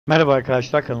Merhaba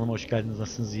arkadaşlar, kanalıma hoş geldiniz.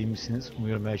 Nasılsınız, iyi misiniz?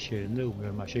 Umuyorum her şey yerinde,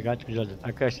 umuyorum her şey gayet güzeldir.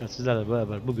 Arkadaşlar sizlerle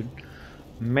beraber bugün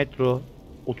Metro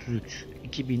 33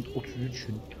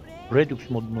 2033'ün Redux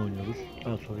modunu oynuyoruz.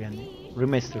 Daha sonra yani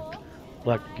Remastered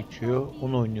olarak geçiyor.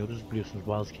 Onu oynuyoruz. Biliyorsunuz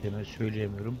bazı kelimeleri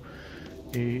söyleyemiyorum.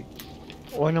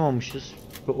 Oynamamışız.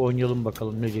 Ve oynayalım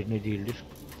bakalım nedir ne değildir.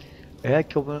 Eğer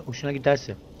ki hoşuna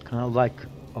giderse kanala like,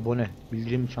 abone,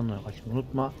 bildirim çanını açmayı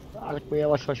unutma. Artık böyle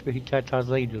yavaş yavaş bir hikaye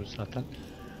tarzına gidiyoruz zaten.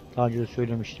 Daha önce de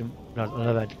söylemiştim. Biraz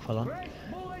ara verdik falan.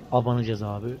 Abanacağız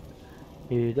abi.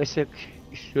 Destek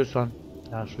istiyorsan,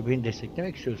 yani şu beni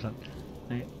desteklemek istiyorsan,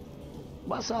 hani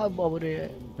bas abi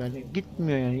aboneye. Yani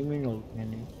gitmiyor yani, emin ol.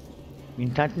 Yani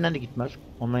internetinden de gitmez.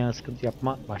 Ondan yana sıkıntı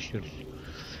yapma. Başlıyoruz.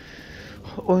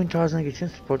 Oyun tarzına geçin.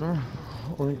 Spordan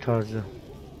oyun tarzı.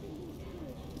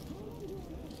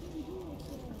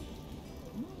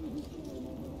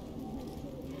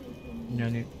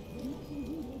 Yani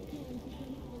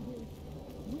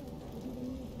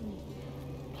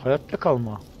hayatta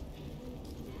kalma.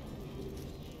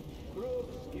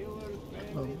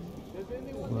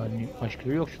 Yani başka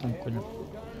bir yok şu an konu.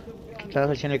 İki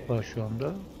tane seçenek var şu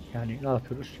anda. Yani ne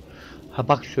yapıyoruz? Ha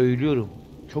bak söylüyorum.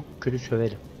 Çok kötü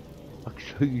söverim. Bak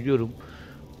söylüyorum.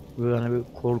 Böyle hani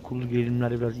bir korkulu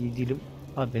gerilimlerde biraz iyi değilim.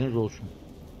 Haberiniz olsun.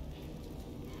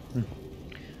 Hı.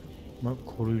 Bak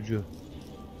koruyucu.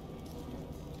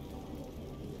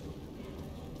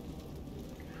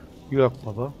 Yok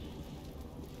baba.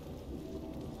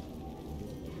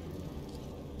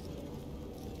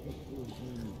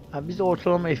 Ha biz de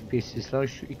ortalama FPS'iz lan.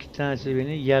 Şu iki tanesi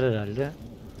beni yer herhalde.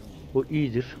 Bu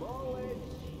iyidir.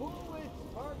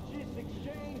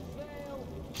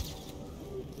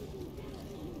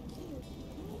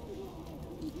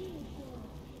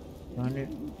 Yani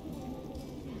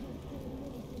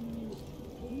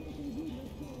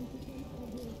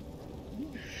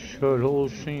şöyle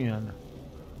olsun yani.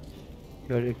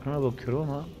 Şöyle ekrana bakıyorum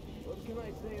ama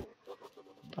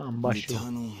tamam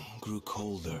başlayalım.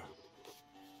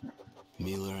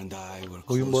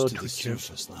 Oyun bu arada Türkçe.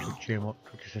 Türkçe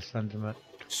seslendirme.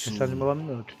 Türkçe seslendirme var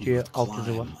mı? Türkçe'ye alt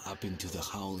yazı var.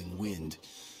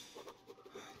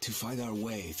 To find our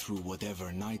way through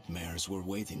whatever nightmares were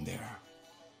waiting there.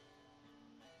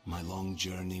 My long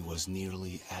journey was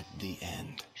nearly at the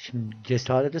end. Şimdi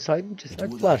cesarete sahibim,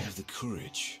 cesaret var.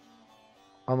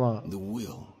 Ama the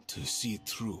will to see it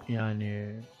through.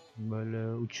 Yani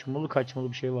böyle uçmalı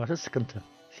kaçmalı bir şey varsa sıkıntı.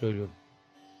 Söylüyorum.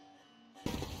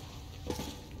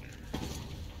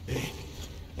 Hey,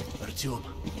 Artyom.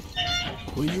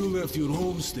 When you left your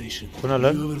home station, Bu ne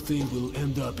lan? you ever think we'll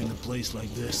end up in a place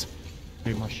like this?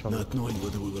 Hey maşallah. Not knowing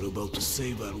whether we were about to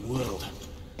save our world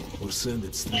or send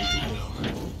it straight to hell.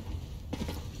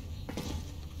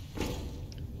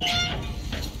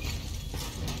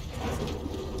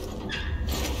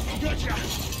 Gotcha.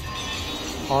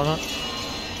 Ana.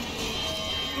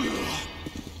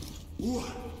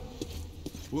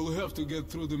 We'll have to get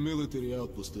through the military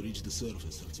outpost to reach the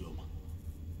surface, Artyom.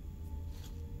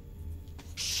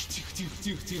 Shh,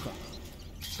 тихо.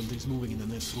 Something's moving in the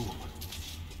next room.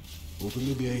 Open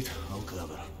the gate, I'll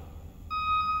cover.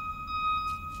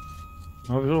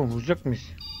 Ne yapıyoruz oğlum? Vuracak mıyız?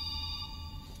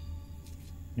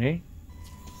 Ne?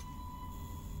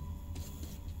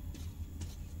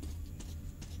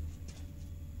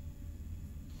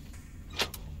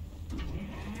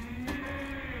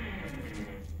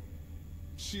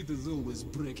 Shit is always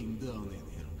breaking down in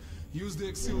here. Use the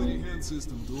auxiliary hand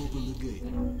system to open the gate.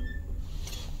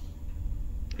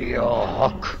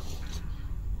 Yok.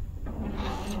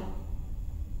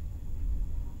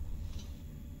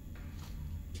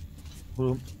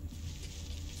 Oğlum.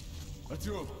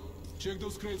 Artyom, check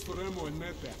those crates for ammo and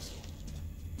med packs.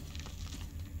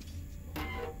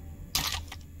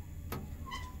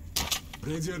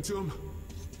 Ready, Artyom?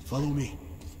 Follow me.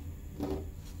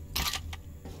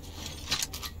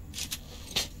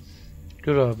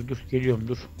 Dur abi dur. Geliyorum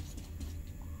dur.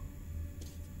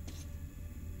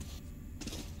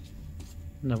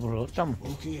 Ne burada? Tamam.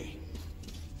 Okay.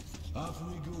 Up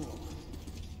we go.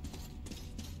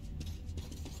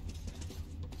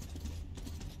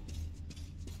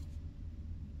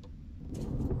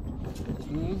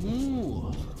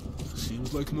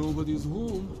 Seems like nobody's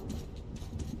home.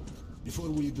 Before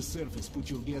we leave the surface,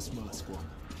 put your gas mask on.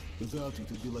 Without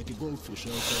it, it'd be like a goldfish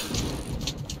outside.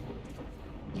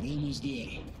 We're almost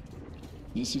there.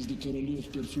 This is the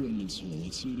Korolev performance hall.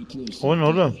 It's really close. O ne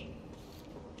oğlum?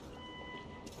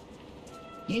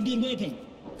 Load your weapon.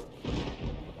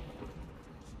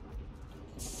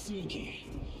 Suki.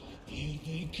 Here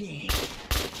they come.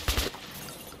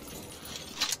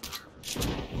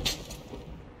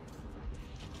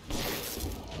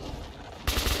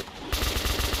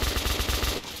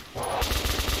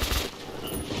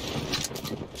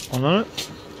 Ananı...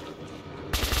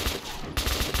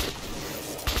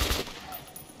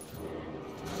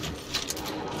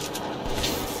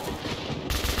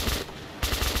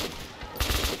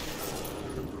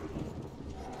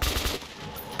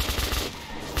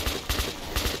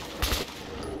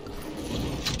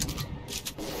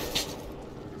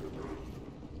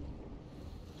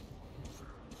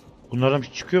 Bunlardan bir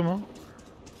şey çıkıyor mu?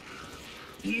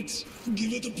 Let's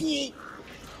give it a pull.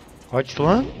 Aç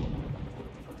lan.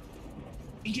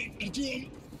 Okay, Artyom,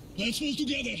 let's pull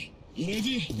together. You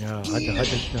ready? Ya hadi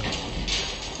hadi. Ya.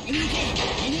 Anuka!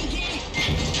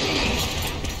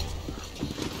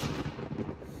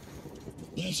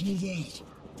 Let's move out.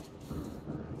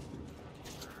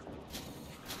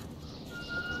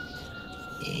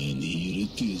 Nehir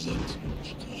tezat.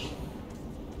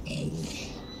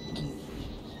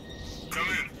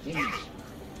 Come in.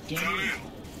 Come in.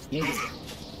 Over.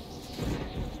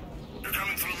 You're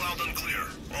coming through loud and clear.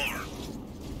 Over.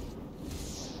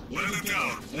 We're at the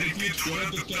tower. I repeat, we're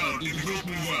at the tower. Did the group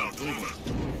move out? Over.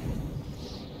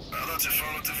 That's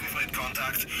affirmative. We've made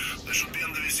contact. They should be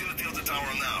in the vicinity of the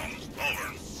tower now. Over.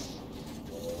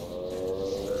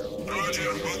 Roger.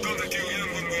 We'll contact you again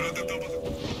when we're at the top of the...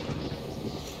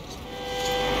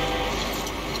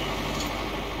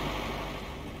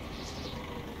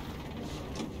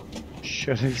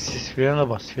 Şerefsiz, frene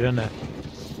bas, frene.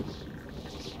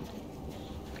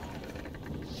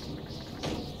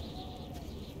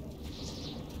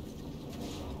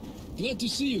 Glad to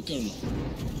see you, Colonel.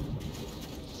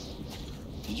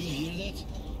 Did you hear that?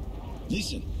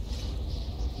 Listen.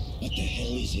 What the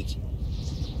hell is it?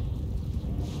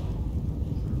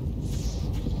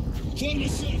 Form a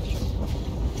circle.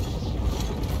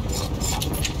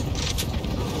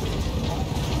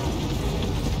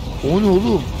 O ne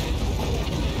oğlum?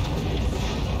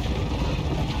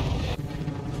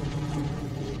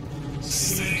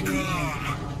 Stay calm.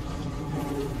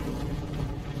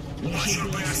 Watch your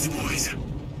backs, boys.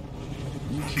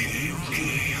 Okay,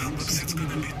 okay. Looks it's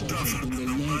gonna be tougher than the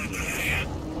library.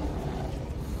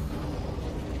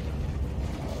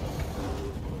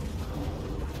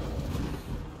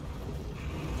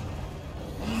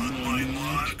 On my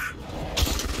mark.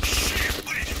 Shit,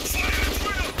 wait, fire at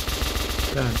will!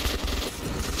 Ben.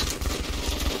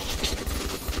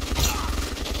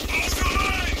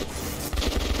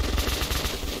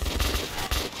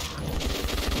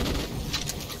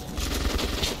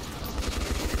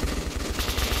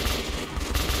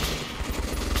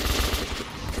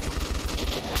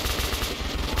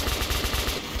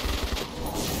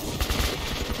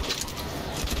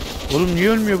 Oğlum niye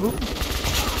ölmüyor bu?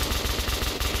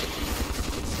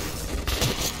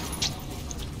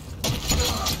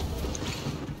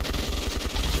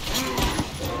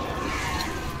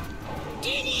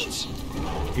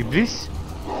 İblis.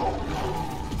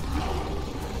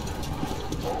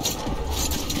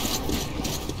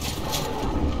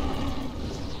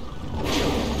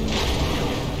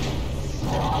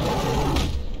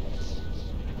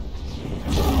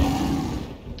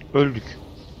 Öldük.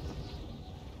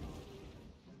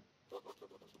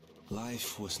 Life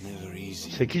was never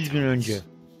easy. 8 gün önce.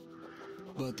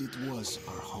 But it was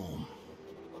our home.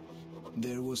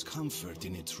 There was comfort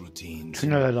in its routines.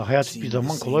 Tünellerde hayat hiçbir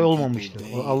zaman kolay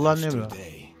olmamıştır. Allah'ın emri.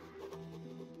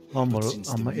 Lan var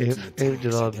ama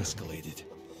evdir abi.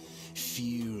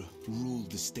 Fear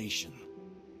ruled the station.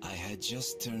 I had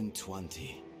just turned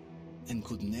 20 and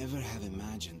could never have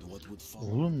imagined what would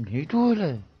follow. Oğlum neydi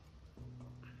öyle?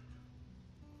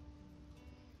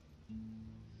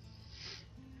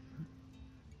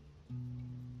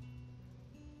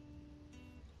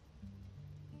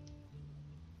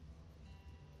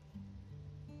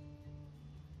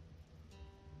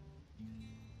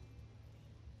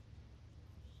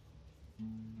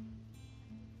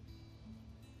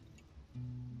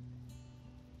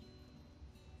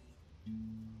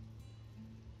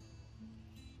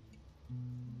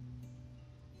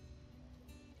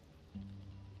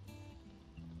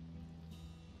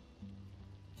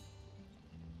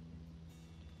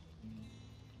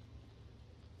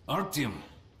 Artyom,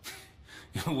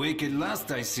 you're awake at last,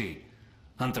 I see.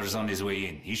 Hunter's on his way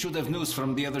in. He should have news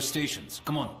from the other stations.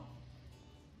 Come on.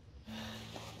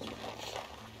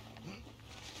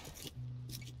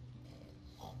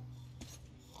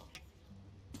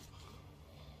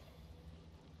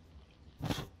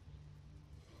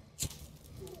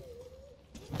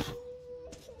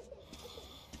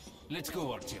 Let's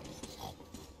go, Artyom.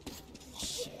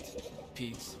 Shit.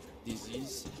 Pigs,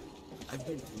 disease. I've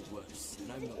been through worse,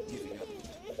 and I'm not giving up.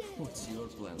 What's your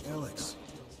plan? Alex.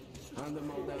 Hand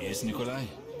them all down. Yes, Nikolai?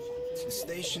 The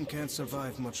station can't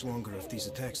survive much longer if these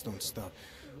attacks don't stop.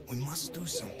 We must do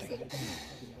something.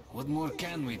 What more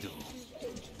can we do?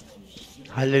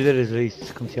 Hallederiz reis,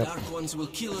 sıkıntı yapma. Dark ones will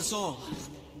kill us all.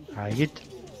 Ha git.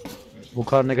 Bu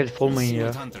kadar negatif olmayın See ya.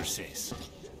 what Hunter says.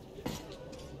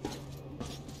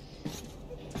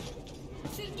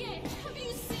 Sergey, have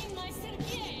you seen my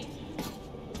Sergey?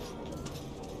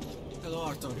 Hello,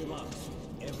 Arthur.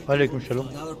 Aleykümselam.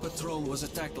 Another patrol was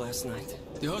attacked last night.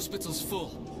 The hospital's full.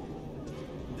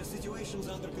 The situation's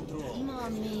under control.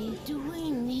 Mommy, do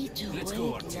we need to Let's go,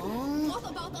 wait Artyom. long?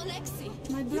 What about Alexei?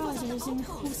 My brother is in the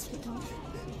hospital.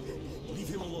 Leave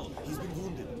him alone. He's been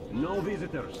wounded. No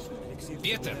visitors.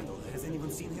 Peter! Has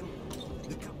anyone seen him?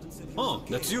 The captain said he was Oh,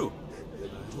 okay. that's you.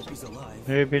 I hope he's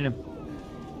alive. Benim.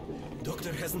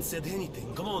 Doctor hasn't said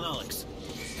anything. Come on, Alex.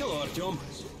 Hello, Artyom.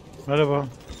 Merhaba.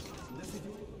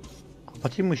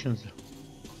 Kapatayım mı ışığınızı?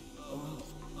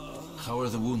 How are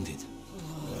the wounded?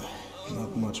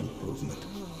 Not much improvement.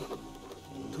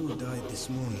 2 died this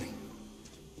morning.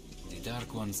 The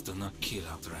Dark Ones do not kill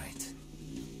outright,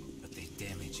 but they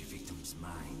damage a victim's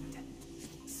mind.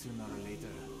 Sooner or later,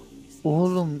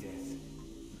 Oğlum.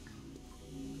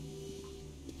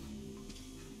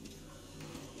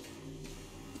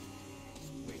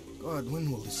 God, when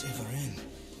will this ever end?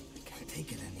 I can't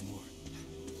take it anymore.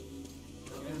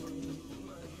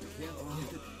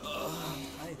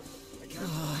 I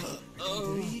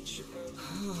can't reach.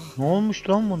 Ne olmuş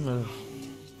lan bunlara?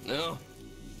 No.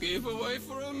 Keep away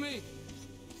from me.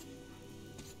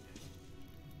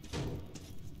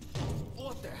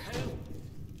 What the hell?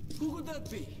 Who could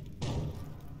that be?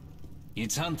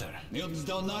 it's Hunter. Mutants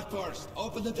don't knock first.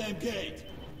 Open the damn gate.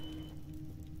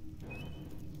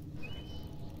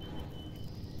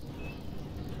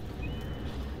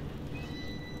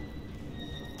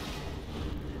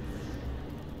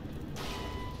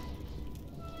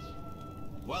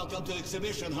 Welcome to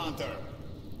Exhibition, Hunter.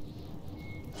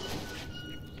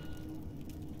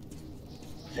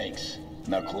 Thanks.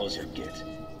 Now close your gate.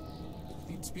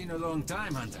 It's been a long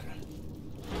time, Hunter.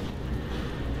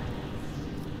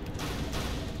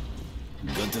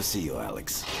 Good to see you,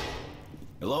 Alex.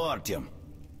 Hello, Artyom.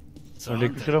 So,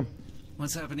 Aleykümselam.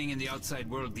 what's happening in the outside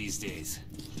world these days?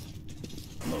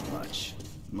 Not much.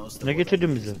 Most of Ne what I getirdin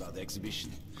know bize? is about the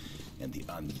exhibition and the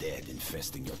undead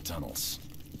infesting your tunnels.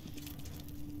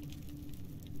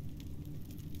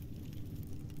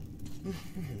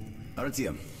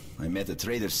 Artyom, I met a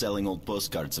trader selling old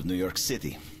postcards of New York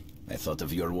City. I thought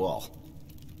of your wall.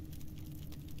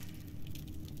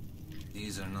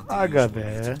 These are not the Aga usual be.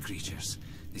 mutant creatures.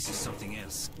 This is something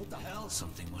else. What the hell?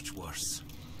 Something much worse.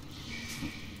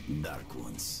 Dark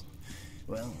ones.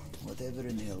 Well, whatever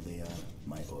in hell they are,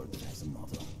 my order has a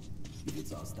motto. If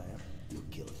it's hostile, you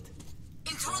kill it.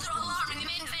 Intruder alarm in the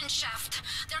main vent shaft.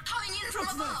 They're coming in from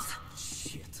above.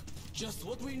 Shit. Just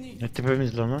what we need. Ne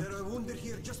tepemiz lan ha? There are wounded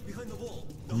here just behind the wall.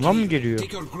 Bunlar mı geliyor?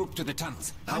 Take your group to the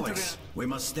tunnels. Hunter, Alex, we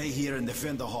must stay here and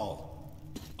defend the hall.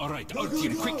 all right,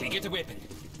 Artyom, quickly get a weapon.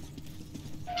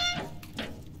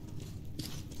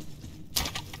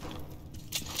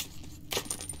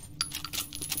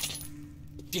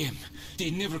 Damn, they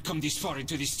never come this far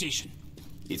into this station.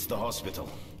 It's the hospital.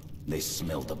 They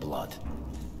smell the blood.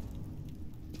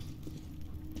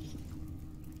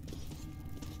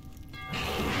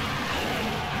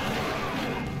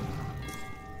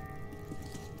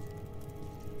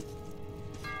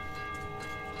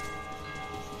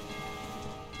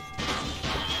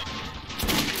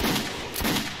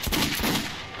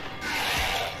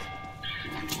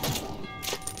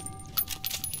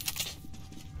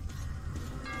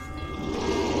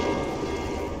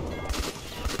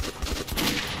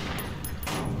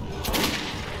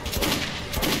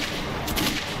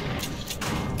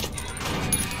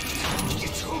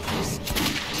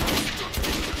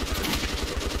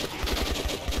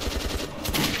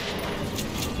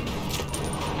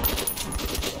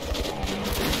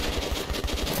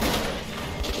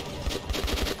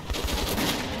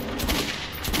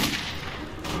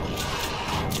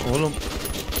 Oğlum.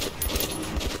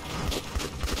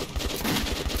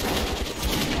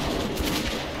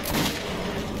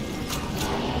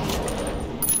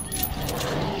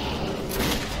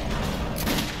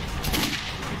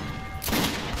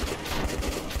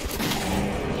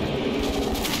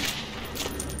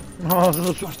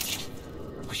 Ağzına su. Are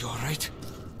you all right?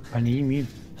 Ben iyiyim.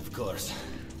 Of course.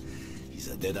 He's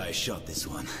a dead-eye shot, this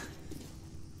one.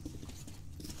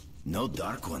 No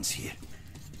dark ones here.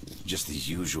 Just the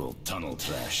usual tunnel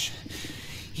trash.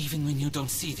 Even when you don't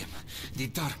see them, the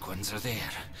Dark Ones are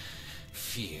there.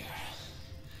 Fear.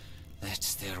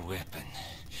 That's their weapon.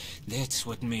 That's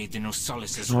what made the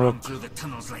Nosalises run through the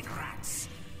tunnels like rats.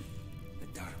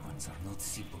 The Dark Ones are not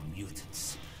simple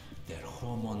mutants. They're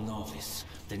Homo novis,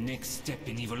 the next step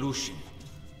in evolution.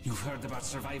 You've heard about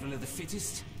survival of the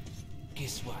fittest?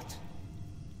 Guess what?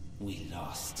 We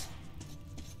lost.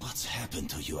 What's happened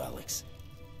to you, Alex?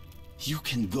 You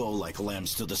can go like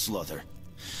lambs to the slaughter.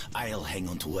 I'll hang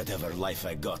on to whatever life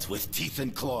I got with teeth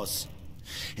and claws.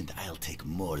 And I'll take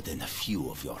more than a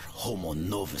few of your Homo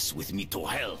novis with me to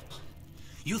hell.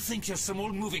 You think you're some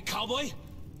old movie cowboy?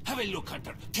 Have a look,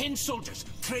 Hunter. 10 soldiers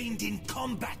trained in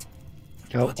combat.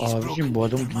 Ya abicim bu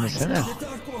adamı dinlesene.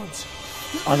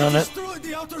 Ananı.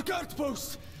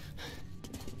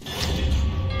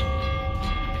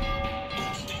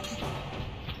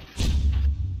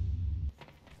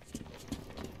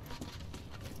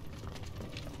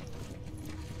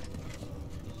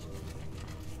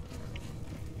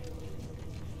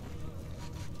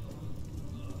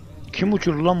 Kim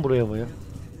uçurdu lan buraya havaya?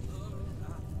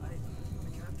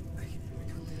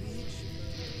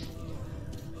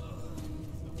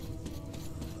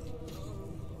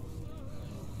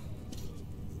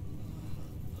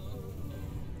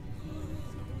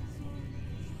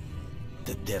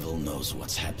 The devil knows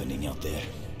what's happening out there,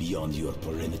 beyond your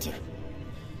perimeter.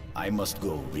 I must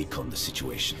go recon the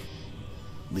situation.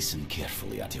 Listen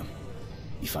carefully, Artyom.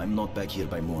 If I'm not back here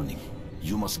by morning,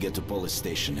 you must get to police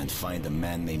station and find a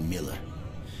man named Miller.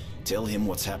 Tell him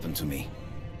what's happened to me,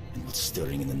 and what's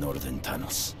stirring in the northern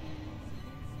tunnels.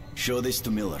 Show this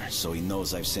to Miller, so he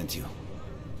knows I've sent you.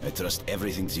 I trust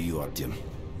everything to you, Artyom.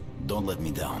 Don't let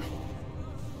me down.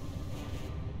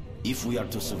 If we are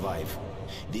to survive,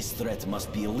 this threat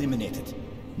must be eliminated,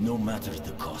 no matter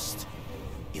the cost.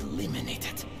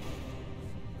 Eliminated.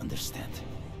 Understand?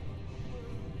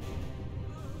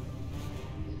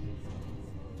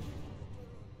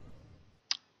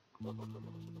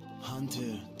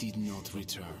 Hunter did not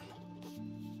return.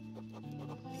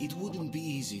 It wouldn't be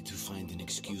easy to find an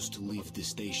excuse to leave the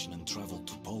station and travel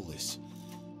to Polis,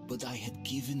 but I had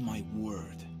given my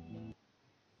word.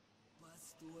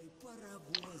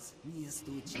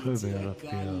 Tövbe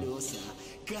yarabbim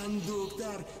ya.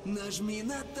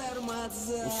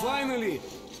 Finally!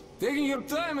 Taking your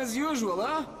time as usual,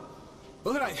 huh?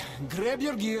 Alright, grab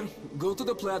your gear, go to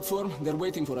the platform, they're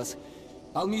waiting for us.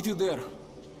 I'll meet you there.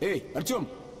 Hey, Artyom,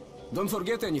 don't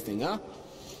forget anything, huh?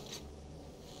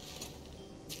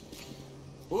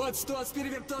 Вот стоц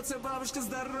перевертаться, бабушка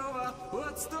здорова.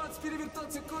 Вот стоц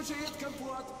перевертаться, кушает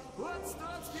компот. Вот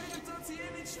стоц перевертаться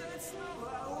и мечтать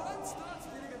снова. Вот стоц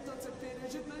перевертаться,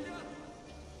 пережить налет.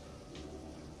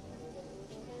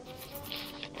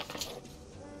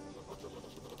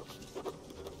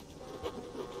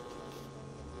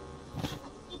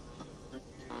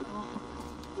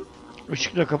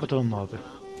 Işıkla kapatalım abi.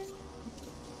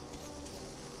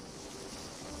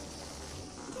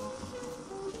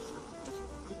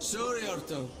 Sorry,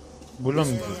 Artyom. Buradan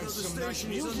mı?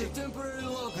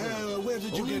 Where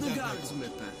did you get that?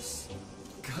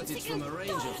 Got it from a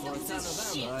ranger for a ton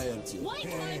of ammo.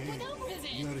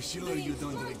 You're sure you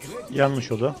don't regret?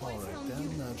 Yanlış o da.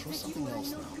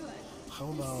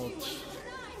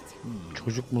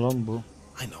 Çocuk mu lan bu?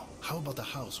 I know. How about a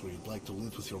house where you'd like to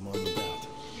live with your mom and dad?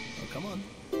 Oh, come on.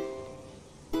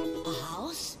 A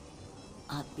house?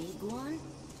 A big one?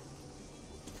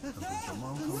 And when your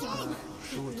mom comes back,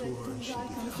 show it to her and she'll be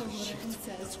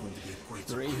that's going to be a great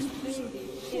surprise.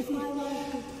 If my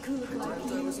life could cook like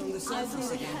you, I'd be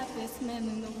the happiest man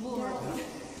in the world.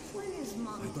 When is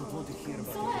mom? I don't want to hear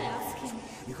about So I ask him,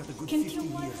 can your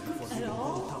wife cook at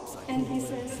all? And he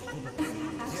says,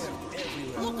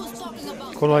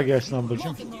 Kolay gelsin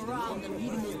ablacığım.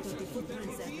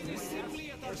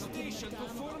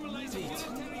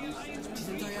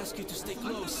 Didn't I ask you to stay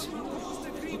close?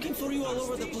 Looking for you all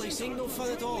over the place ain't no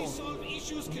fun at all. Don't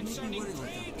make me worried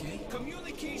like that, okay?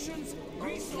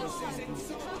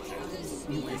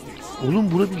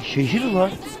 Oğlum burada bir şehir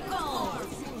var.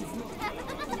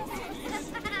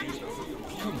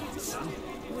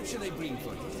 What should I bring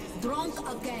for you? Drunk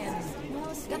again.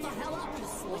 Get the hell up, you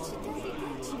slut.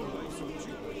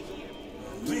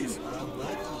 Please.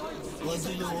 What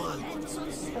do you want?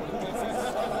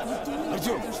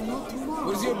 Artyom,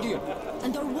 where's your gear?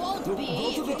 And there won't be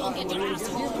if you don't get your ass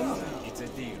home. It's a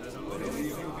deal.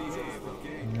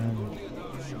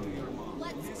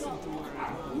 Let's go.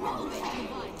 Move it, you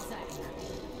white sack.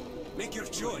 Make your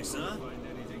choice, huh?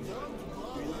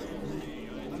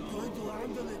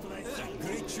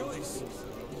 Great choice.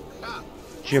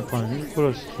 Cephane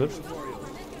burasıdır.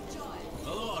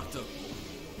 Hello, Artyom.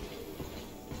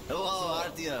 Hello,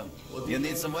 Artyom. You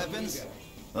need some weapons?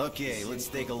 Okay, let's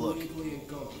take a look.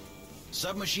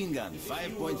 Submachine gun,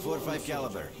 5.45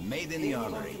 caliber, made in the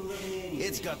armory.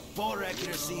 It's got poor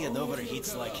accuracy and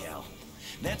overheats like hell.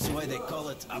 That's why they call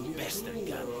it a bastard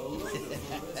gun.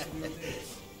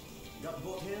 Got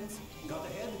both hands? Got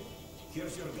the head?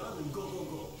 Here's your gun and go, go,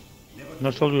 go.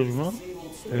 Nasıl alıyoruz bunu?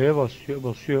 E'ye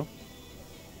basıyor.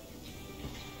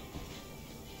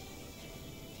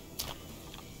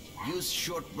 Use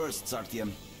short bursts, Artyom.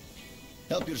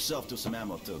 Help yourself to some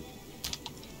ammo too.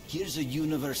 Here's a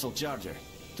universal charger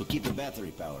to keep the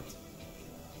battery powered.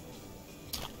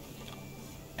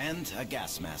 And a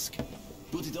gas mask.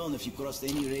 Put it on if you crossed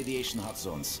any radiation hot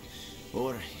zones.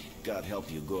 Or, God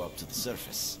help you, go up to the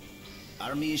surface.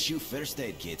 Army issue first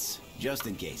aid kits, just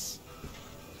in case.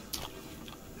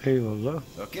 Eyvallah.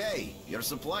 Okay, you're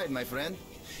supplied, my friend.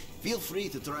 Feel free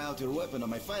to try out your weapon on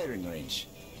my firing range.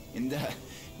 And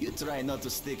you try not to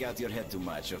stick out your head too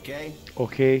much, okay?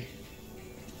 Okay.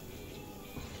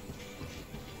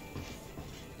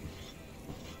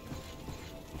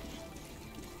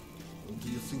 Do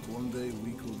you think one day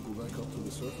we could go back up to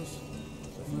the surface?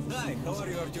 Hi, how are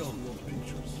you, Artyom?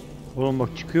 Oğlum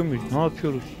bak çıkıyor muyuz? Ne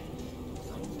yapıyoruz?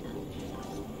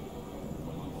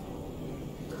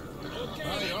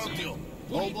 Hi, Artyom.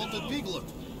 How about the piglet?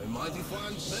 A mighty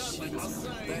fine set, I must say.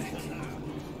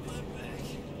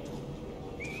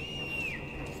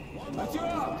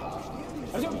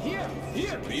 Artyom,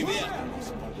 here! Привет!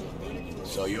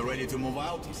 So you're ready to move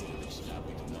out? He said he was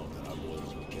happy to know that our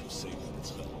borders were kept safe in its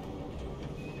hell.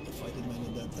 If I did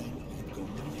manage that thing, I'd go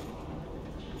die.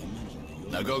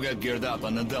 Imagine. Now go get geared up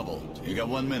on the double. You got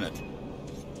 1 minute.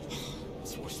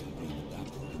 It's worse than being a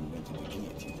doctor who invented the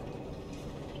guillotine.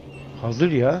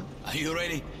 Hazır ya. Are you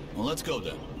ready? Well, let's go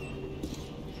then.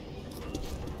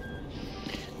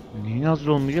 Niye hazır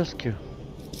olmayacağız ki?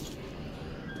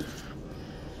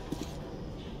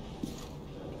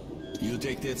 You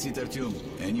take that seat, Artyom,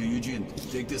 and you, Eugene,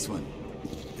 take this one.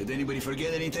 Did anybody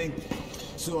forget anything?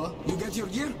 So, you got your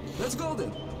gear? Let's go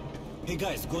then. Hey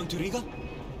guys, going to Riga?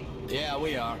 Yeah,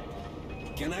 we are.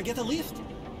 Can I get a lift?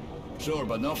 Sure,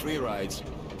 but no free rides.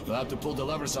 You'll have to pull the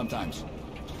lever sometimes.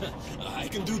 I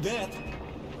can do that.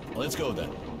 Let's go then.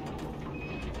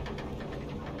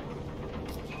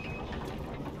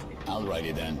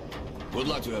 Alrighty then. Good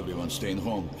luck to everyone staying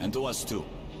home, and to us too.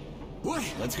 Boy,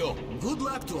 Let's go. good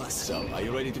luck to us. So, are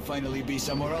you ready to finally be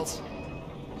somewhere else?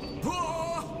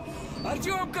 Oh,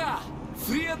 Artyomka!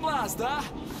 Free at last, huh?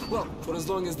 Well, for as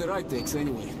long as the ride takes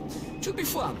anyway. Should be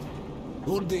fun.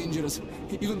 Or dangerous.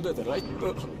 Even better, right?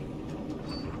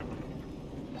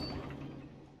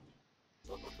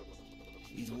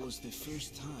 It was the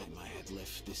first time I had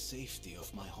left the safety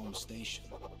of my home station.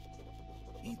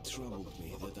 It troubled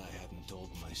me that I hadn't told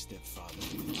my stepfather.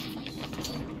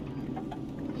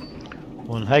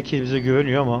 Onun herkes bize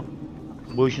güveniyor ama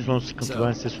bu işin sonu sıkıntı,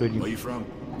 ben size söyleyeyim. Where you from?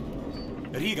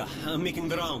 Riga. I'm making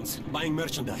the rounds, buying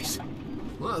merchandise.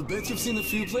 Well, I bet you've seen a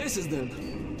few places then.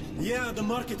 Yeah, the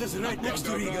market is right next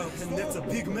to Riga, and that's a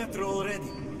big metro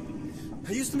already.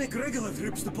 I used to make regular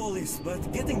trips to Polis,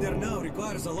 but getting there now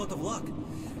requires a lot of luck.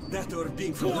 That or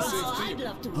being from the safe Oh, trip. I'd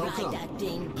love to ride that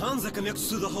thing. Hansa connects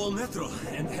to the whole metro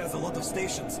and has a lot of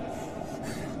stations,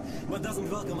 but doesn't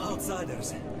welcome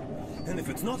outsiders. And if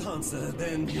it's not Hansa,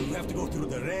 then you have to go through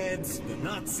the Reds, the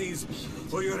Nazis,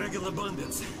 or your regular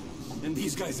bandits. And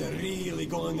these guys are really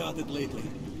going at it lately.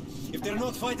 If they're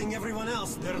not fighting everyone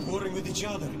else, they're warring with each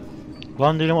other.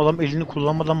 Lan dedim, adam elini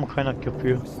kullanmadan mı kaynak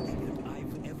yapıyor?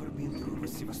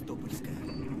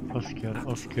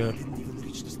 Asker.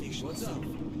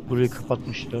 Burayı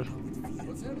kapatmışlar.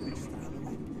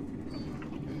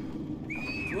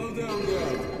 Well done,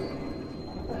 guard.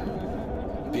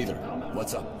 Peter,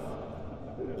 what's up?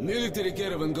 A military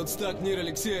caravan got stuck near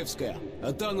Alexeyevskaya.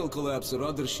 A tunnel collapsed or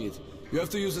other shit. You have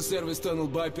to use the service tunnel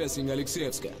bypassing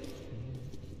Alexeyevskaya.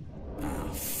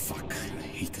 Ah, fuck. I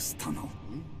hate this tunnel.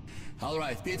 All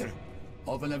right, Peter.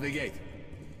 Open up the gate.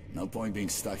 No point being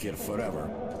stuck here forever.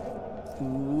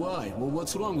 Why? Well,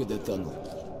 what's wrong with that tunnel?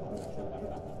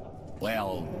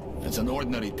 Well, it's an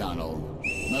ordinary tunnel.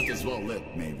 Not as well lit,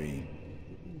 maybe.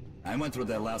 I went through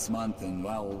that last month and,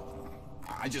 well,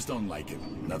 I just don't like it.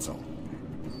 That's all.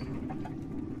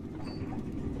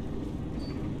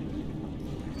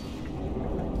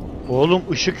 Oğlum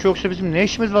ışık yoksa bizim ne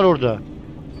işimiz var orada?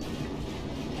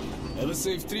 Have a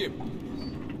safe trip.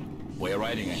 We're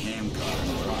riding a ham car in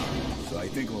Iran, so I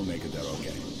think we'll make it there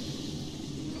okay.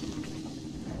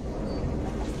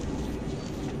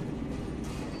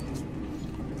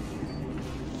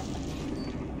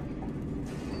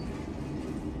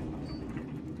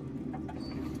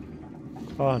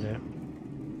 Hadi.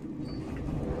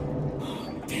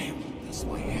 Damn, that's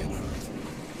my hand hurt.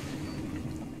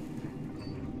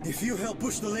 If you help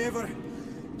push the lever,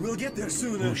 we'll get there Bu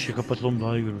sooner. ışığı kapatalım,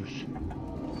 daha iyi görürüz.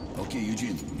 Okay,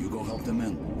 Eugene, you go help the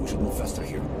men. We should move faster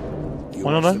here. You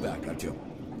Ona watch lan. the back, Artyom.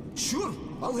 Sure,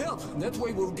 I'll help. That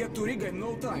way we'll get to Riga in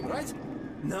no time, right?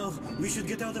 No, we should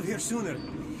get out of here sooner.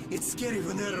 It's scary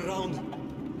when they're around.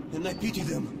 And I pity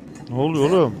them. Ne oluyor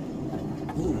oğlum?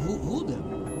 Who them?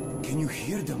 Can you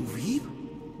hear them weep?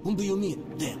 Whom do you mean,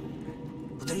 them?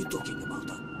 What are you talking about,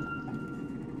 huh?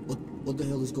 What the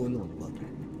hell is going on, bud?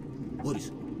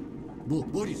 Boris?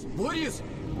 Boris!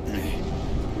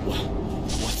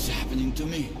 What's happening to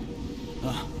me?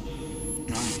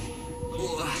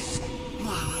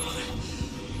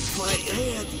 My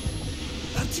head!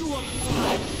 Artyom!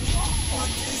 What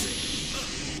is it?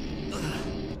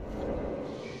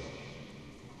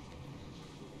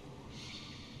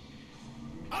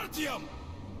 Artyom!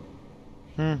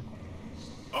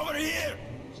 Over here!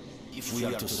 If we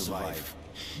are to survive,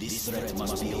 this threat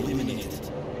must be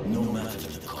eliminated, no matter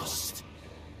the cost.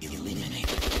 Eliminate.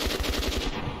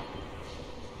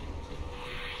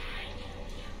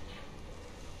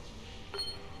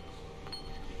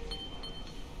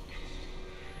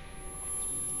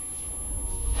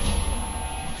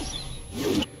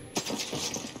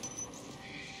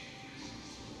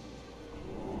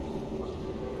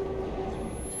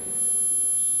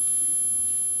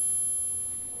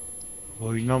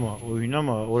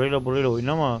 Oynama. Orayla burayla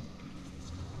oynama.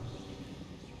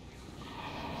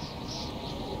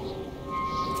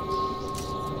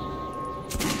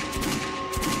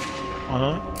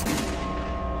 Ana.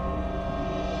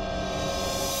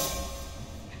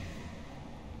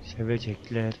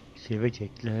 Sevecekler.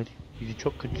 Bizi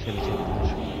çok kötü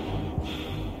sevecekler.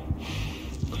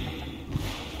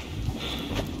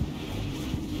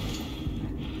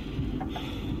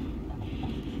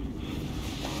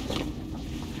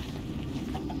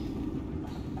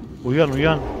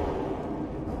 Uyan.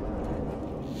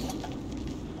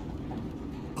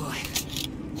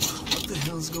 What the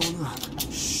hell's going on?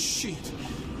 Shit!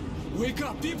 Wake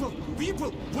up, people!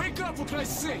 Wake up, for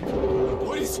Christ's sake!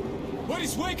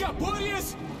 Boris, wake up!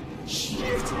 Boris!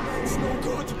 Shit! It's no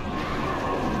good!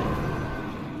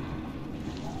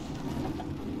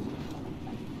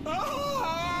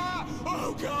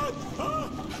 Oh God!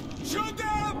 Shoot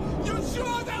them! You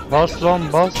shoot them! Bas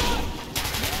lan bas.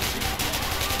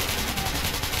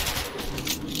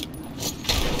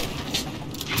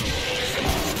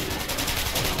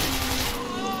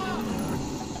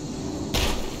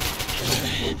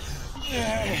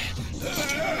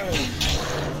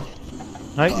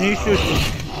 Ne istiyorsun?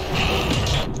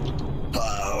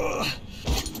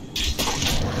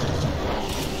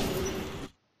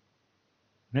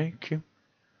 Ne? Kim?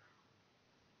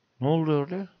 Ne oldu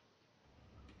öyle?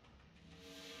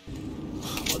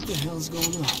 What the hell's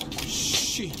going on?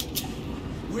 Shit!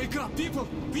 Wake up, people!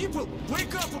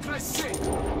 Wake up, for Christ's sake!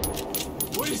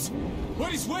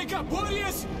 Boris, wake up!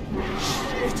 Boris!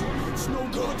 Shit! It's no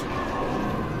good!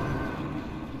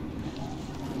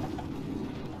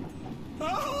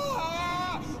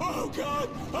 Oh God!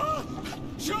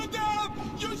 Shoot them!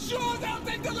 You shoot them!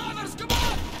 Take the ladders! Come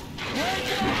on!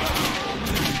 Wake up!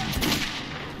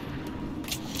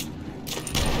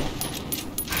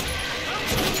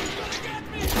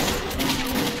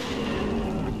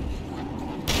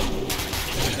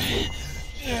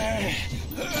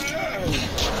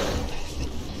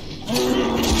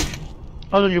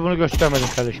 Az önce bunu göstermedin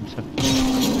kardeşim sen.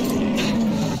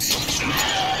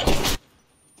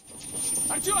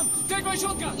 Artyom, take my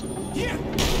shotgun! Here!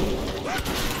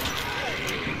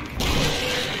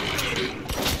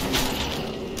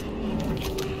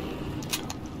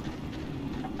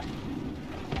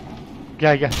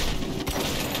 Gel.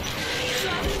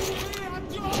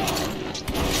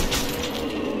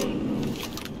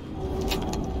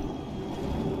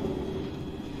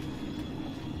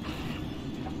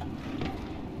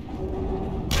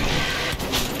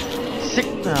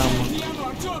 Siktir ama.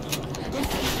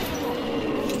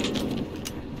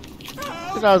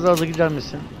 Biraz daha hızlı gider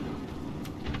misin?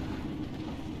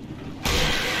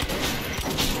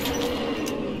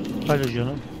 Hadi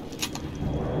canım.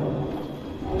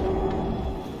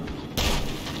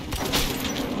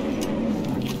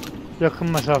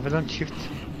 Yakın mesafeden çift.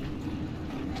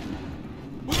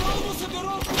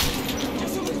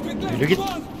 Yürü git.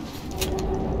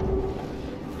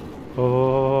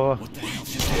 Oo.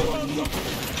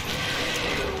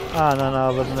 Ananı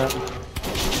avradını.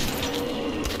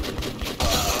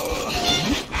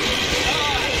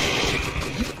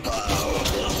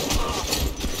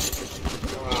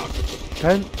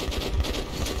 Sen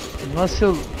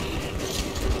nasıl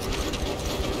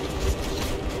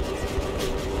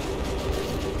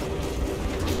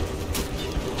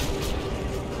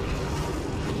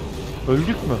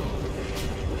öldük mü?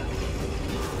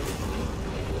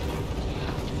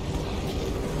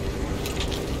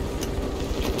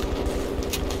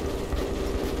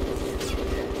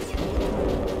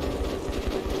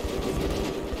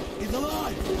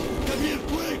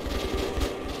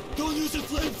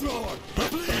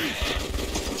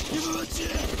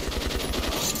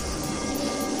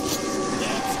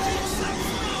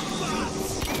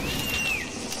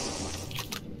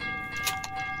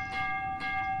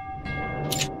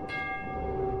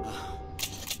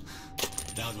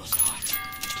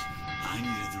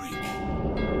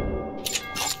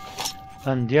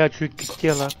 Lan diğer çocuk gitti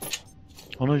ya lan.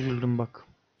 Ona üzüldüm bak.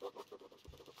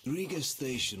 Riga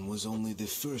Station was only the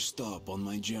first stop on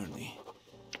my journey.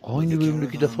 Aynı bölümde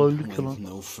 2 defa öldük ya lan.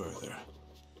 No further.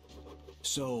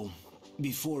 So,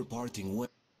 before parting ways.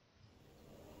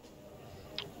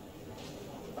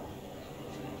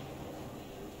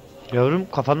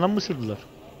 Yavrum kafandan mı sırdılar?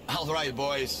 All right,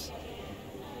 boys.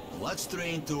 Let's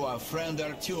train to our friend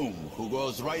Artyom, who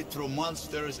goes right through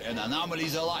monsters and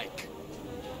anomalies alike.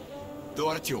 To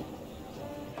Artyom.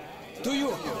 To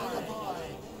you.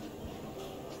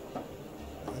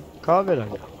 Kahve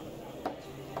herhalde.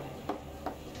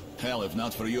 Hell, if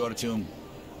not for you, Artyom,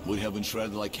 we'd have been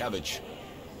shredded like cabbage.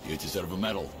 You deserve a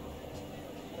medal.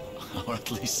 Or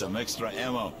at least some extra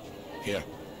ammo. Here,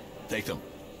 take them.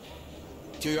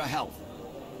 To your health.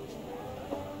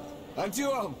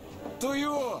 Artyom, to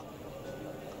you.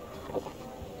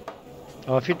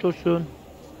 Afiyet olsun.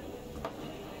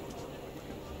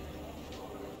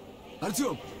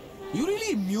 Artyom, you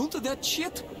really immune to that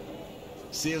shit?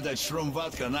 See if that shroom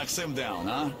vodka knocks him down,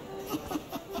 huh?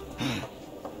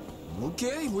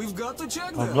 Okay, we've got to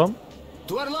check that. Ablam.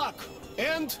 To our luck.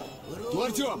 And to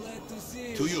Artyom.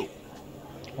 To you.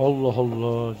 Allah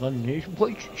Allah. Lan ne iş bu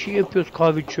şey yapıyoruz,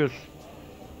 kahve içiyoruz.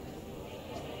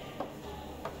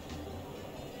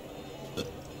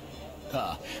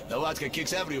 The vodka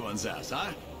kicks everyone's ass,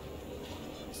 huh?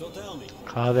 So tell me.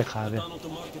 Kahve kahve. Tunnel to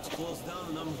market's closed down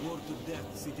and I'm bored to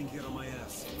death sitting here on my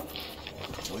ass.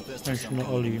 Ben şunu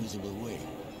alayım.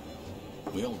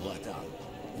 We all blacked out.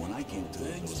 When I came to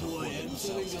Thanks, boy. I'm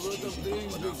selling a lot of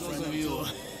things because of you.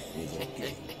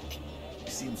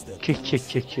 Kek.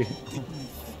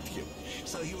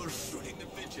 So you were shooting the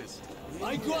bitches.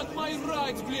 I got my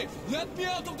rights, Blake. Let me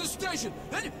out of the station.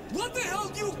 And what the hell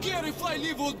do you care if I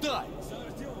live or die?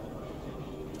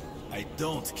 I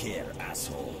don't care,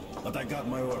 asshole. But I got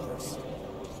my orders.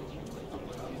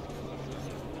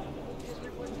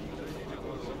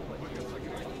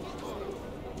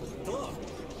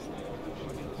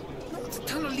 The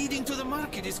tunnel leading to the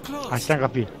market is closed. Aç lan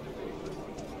kapıyı.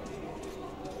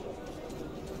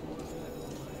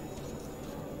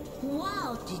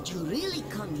 Wow, did you really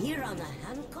come here on a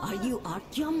handcart? Are you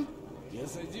Artyom?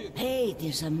 Yes, I did. Hey,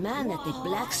 there's a man at the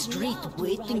Black Street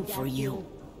waiting for you.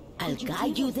 I'll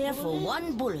guide you there for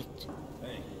one bullet.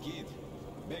 Hey, kid.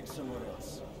 Beg somewhere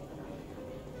else.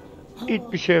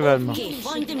 Hiçbir şey vermem. Okay,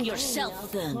 find him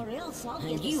yourself then.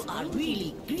 And you are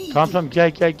really greedy. Tamam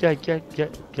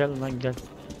gel lan gel.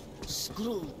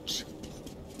 Scrooge.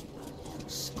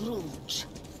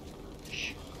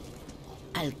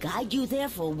 I'll guide you there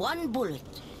for one bullet.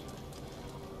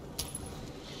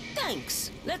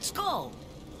 Thanks. Let's go.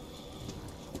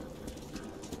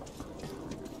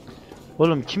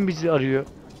 Oğlum kim bizi arıyor?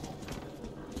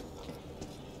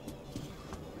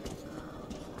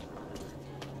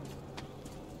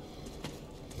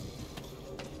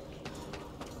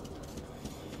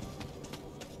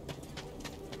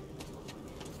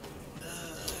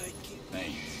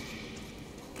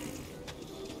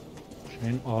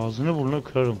 Senin ağzını burnunu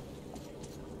kırarım.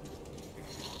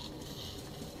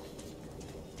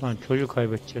 Lan çocuğu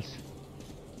kaybedeceğiz.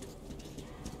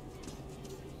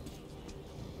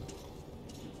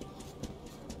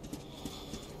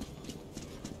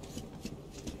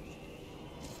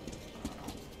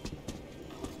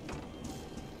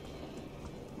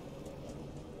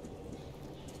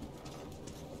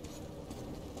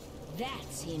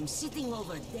 That's him sitting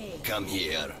over there. Come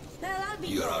here. Well, I'll be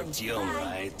You're going. Artyom,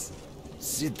 Bye. right?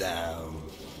 Sit down.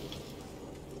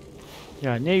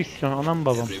 Ya ne istiyorsun anam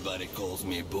babam? Everybody calls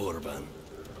me Bourbon.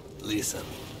 Listen,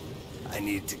 I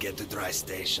need to get to Dry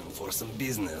Station for some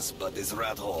business, but this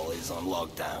rat hole is on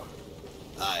lockdown.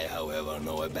 I, however,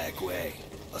 know a back way.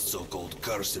 A so-called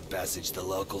cursed passage the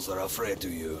locals are afraid to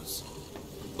use.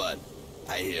 But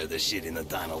I hear the shit in the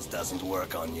tunnels doesn't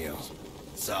work on you.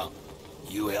 So,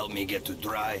 you help me get to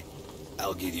Dry,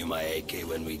 I'll give you my AK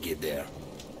when we get there.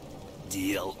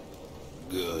 Deal?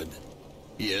 Good.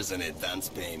 Here's an advance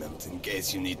payment in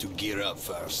case you need to gear up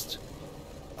first.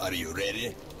 Are you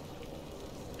ready?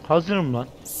 Hazırım lan.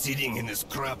 Sitting in this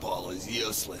crap hole is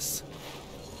useless.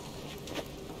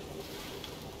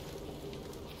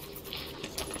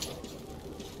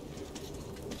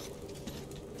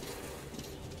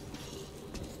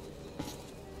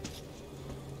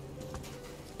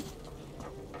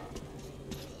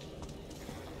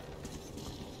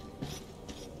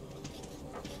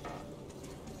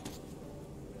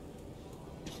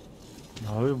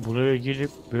 Abi buraya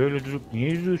gelip böyle durup niye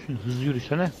yürüyorsun? Hızlı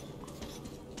yürüsene.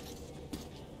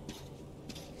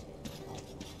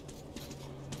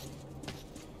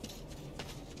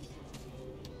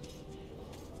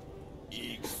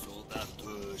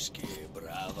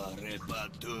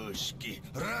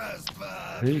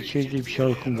 Her şeyde bir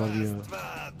şarkım var ya.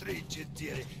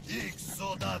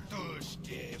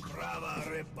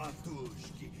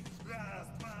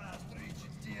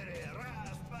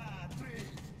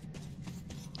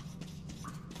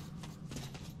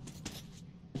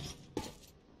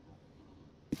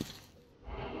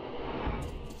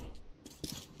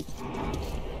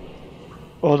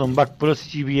 Oğlum bak burası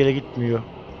hiç iyi bir yere gitmiyor.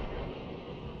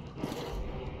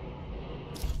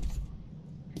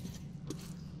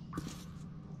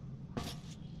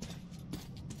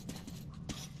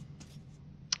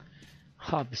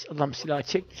 Abi adam silah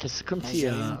çekti, sıkıntı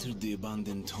ya. As I entered the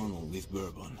abandoned tunnel with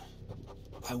Bourbon,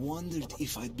 I wondered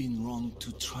if I'd been wrong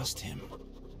to trust him.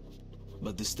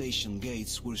 But the station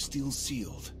gates were still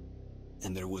sealed,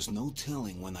 and there was no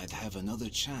telling when I'd have another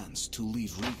chance to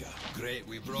leave Riga. Great,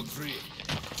 we broke free.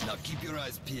 Now keep your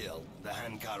eyes peeled. The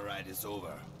handcar ride is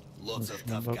over. Lots of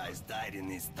tough guys died in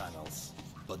these tunnels.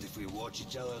 But if we watch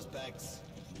each other's backs,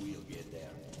 we'll get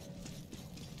there.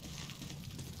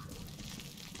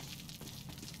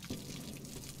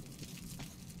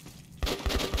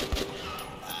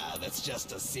 That's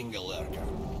just a single lurker.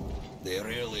 They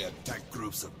rarely attack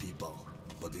groups of people.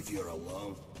 But if you're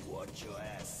alone, watch your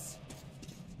ass.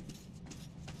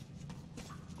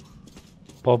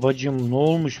 Babacım ne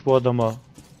olmuş bu adama?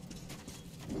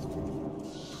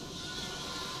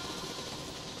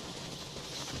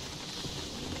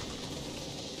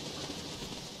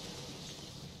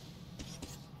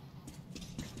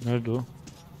 Nerede o?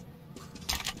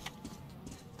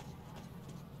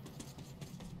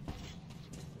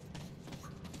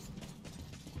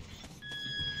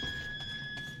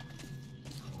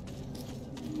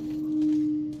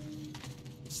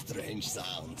 Strange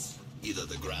sounds. Either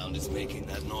the ground is making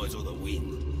that noise or the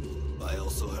wind. I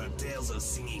also heard tales of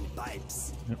singing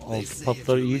pipes. Altı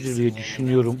patlar iyidir diye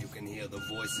düşünüyorum. You can hear the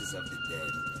voices of the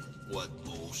dead. What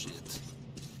bullshit.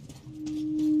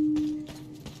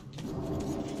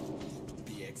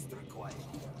 Be extra quiet.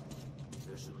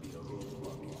 There should be a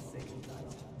roadblock in the second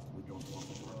tunnel. We don't want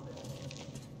to go there.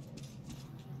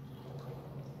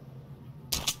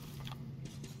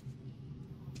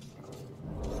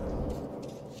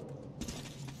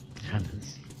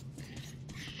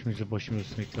 Üstümüze başımıza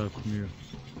sinekler konuyor.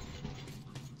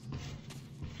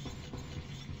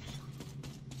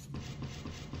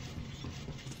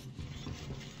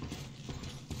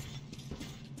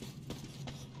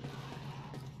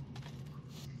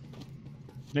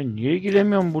 Ben niye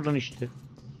giremiyorum buradan işte?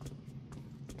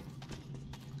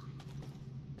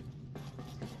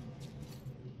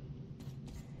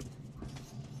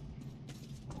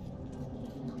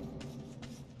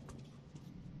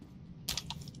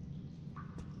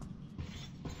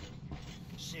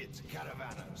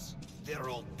 Caravanners. They're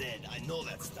all dead. I know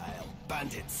that style.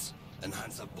 Bandits. And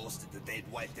Hansa boasted that they'd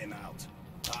wipe them out.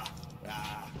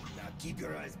 Now keep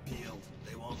your eyes peeled.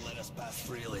 They won't let us pass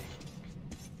freely.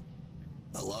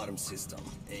 Alarm system.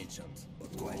 Ancient,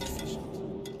 but quite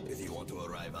efficient. If you want to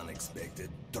arrive unexpected,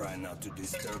 try not to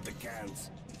disturb the cans.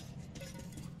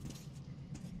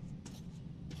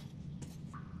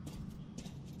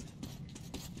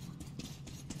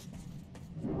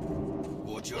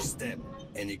 Watch your step.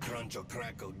 Any crunch or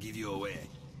crack will give you away.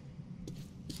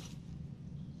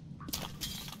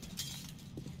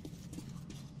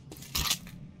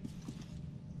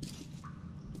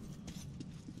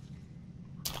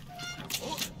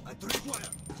 Oh, a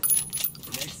tripwire!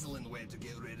 An excellent way to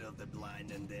get rid of the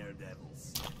blind and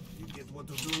daredevils. You get what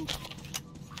to do?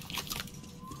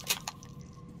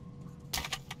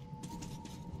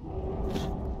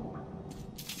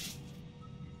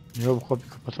 Ya bu kapıyı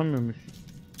kapatamıyor muyuz?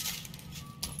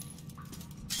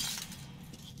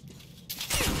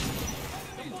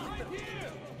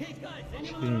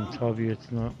 Şunun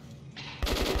tabiyetine.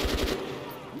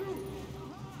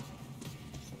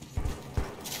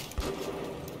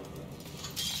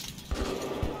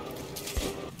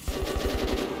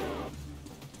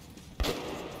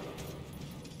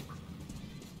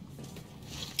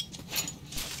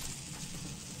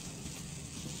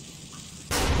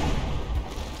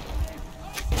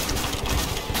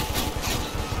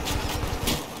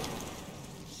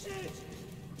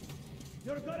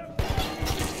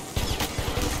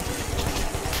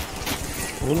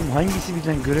 Oğlum hangisi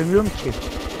birden göremiyorum ki?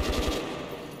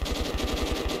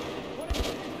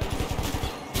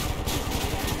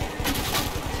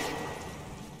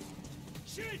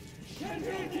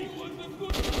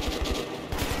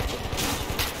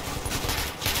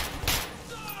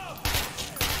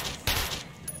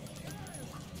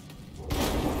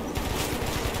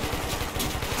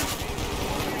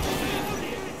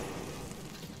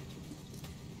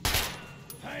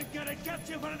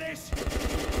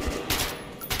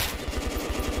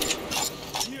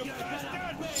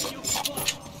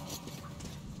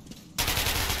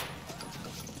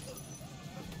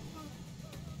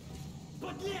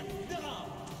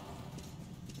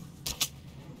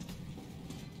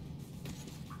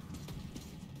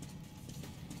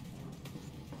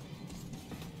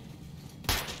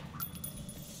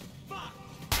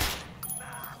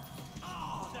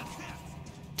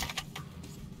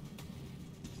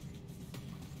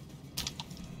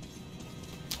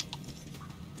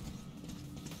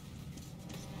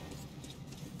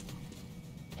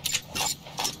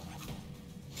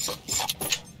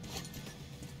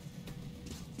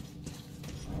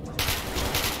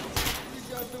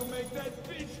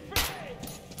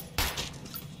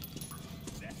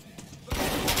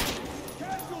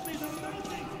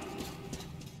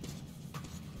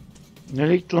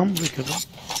 Nereye gitti lan bu adam?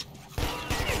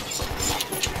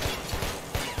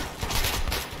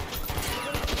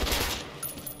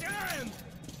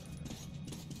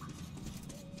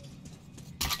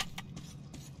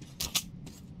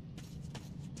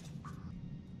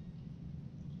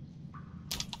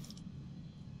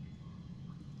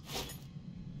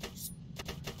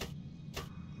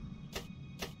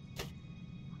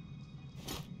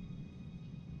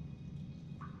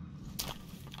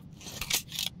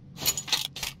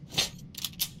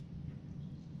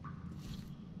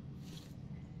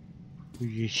 Bu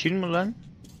yeşil mi lan?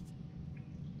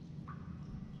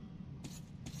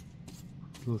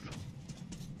 Dur.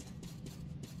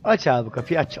 Aç abi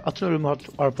kapıyı aç. Atın ölümü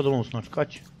arpadan olsun artık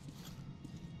aç.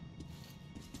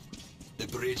 The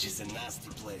bridge is a nasty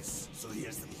place, so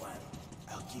here's the plan.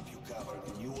 I'll keep you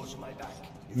covered and you watch my back.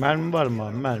 Mermi var mı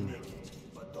abi? Mermi.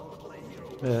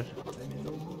 Ver.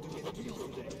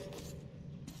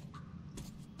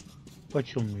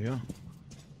 Açılmıyor.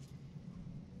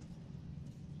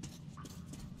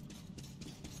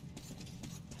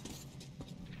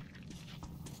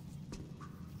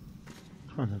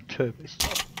 Ana tövbe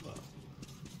estağfurullah.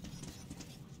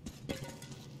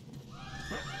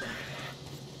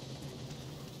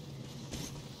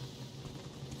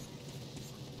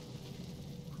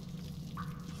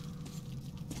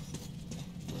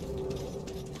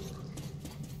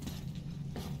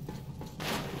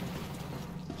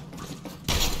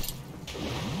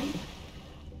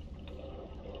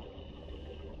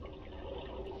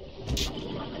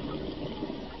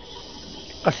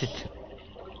 Asit.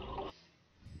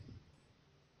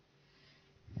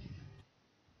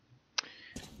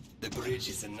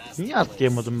 Niye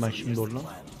atlayamadım ben şimdi oradan?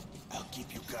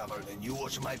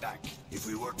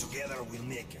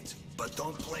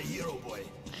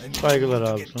 Saygılar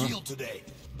abi sana.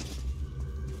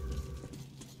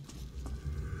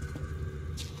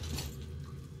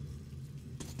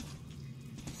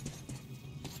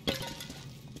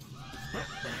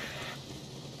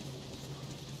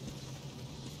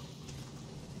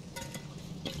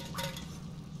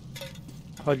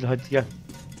 Hadi hadi gel.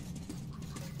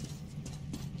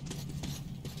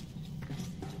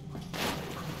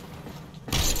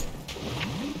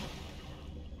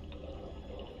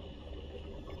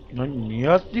 Lan niye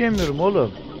atlayamıyorum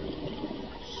oğlum?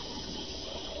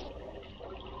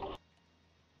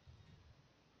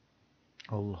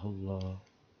 Allah Allah.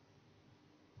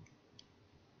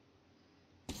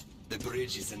 The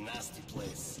bridge is a nasty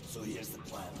place, so here's the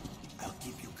plan. I'll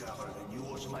keep you covered and you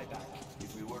watch my back.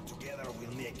 If we work together,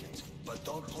 we'll make it. But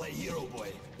don't play hero boy.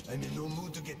 I'm in no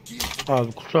mood to get killed.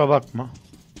 Abi kusura bakma.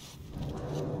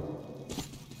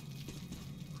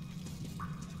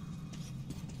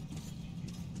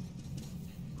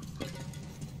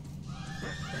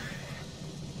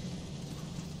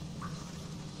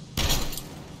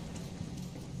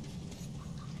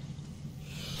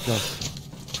 Gel.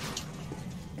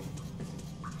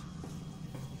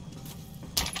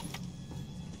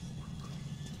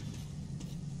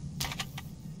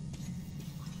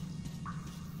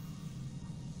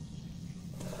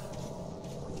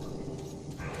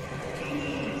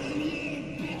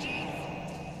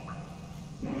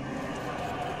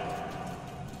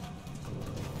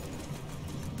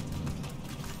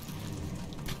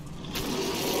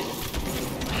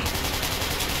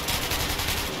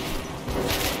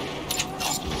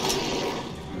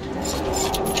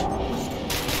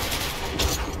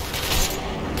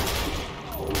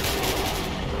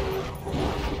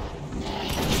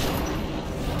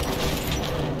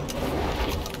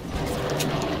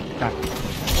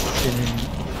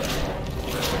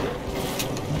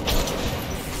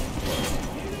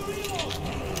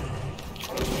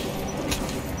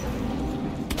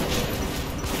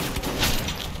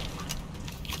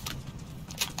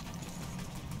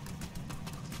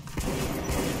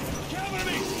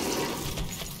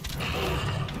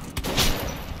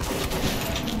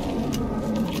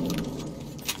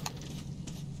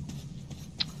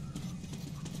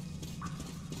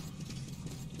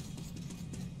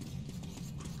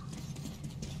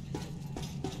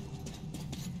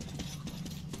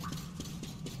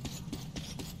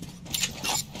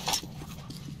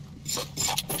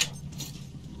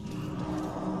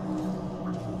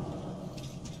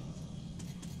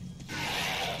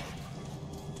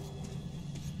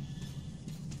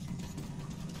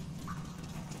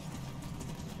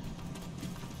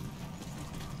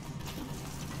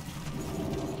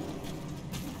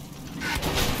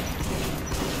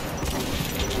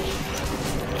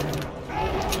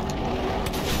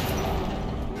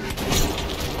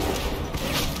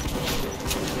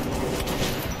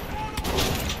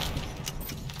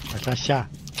 Aşağı.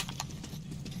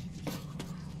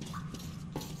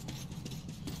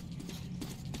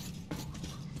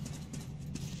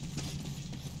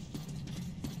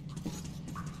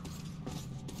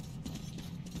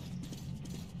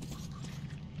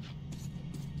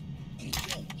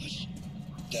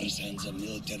 There sends a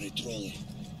military trolley.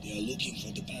 They are looking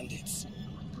for the bandits.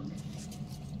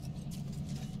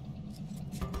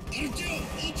 Artyom,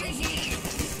 ultrafire!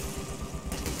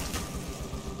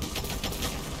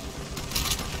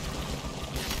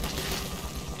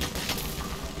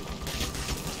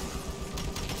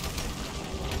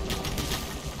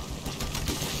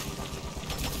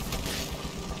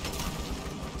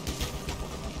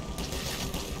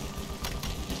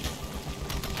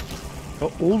 Ya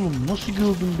oğlum nasıl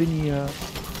gördün beni ya?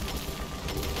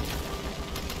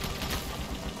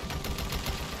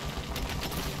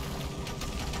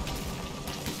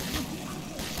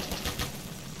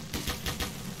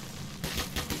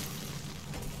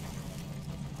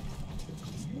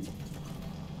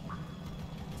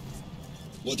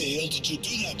 What the hell did you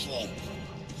do that for?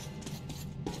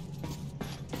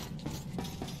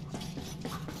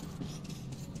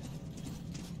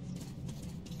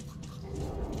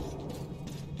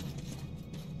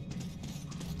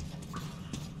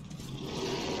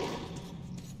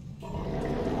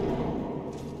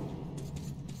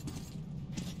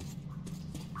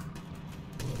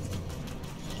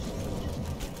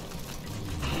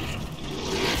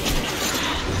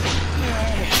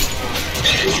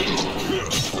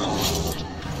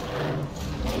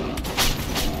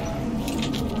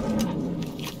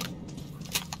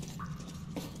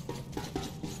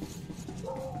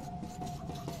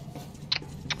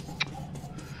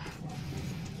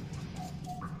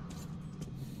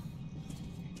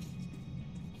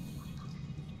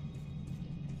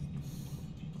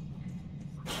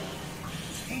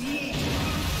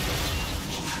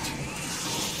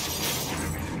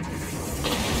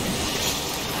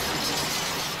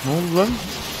 Ne oldu lan?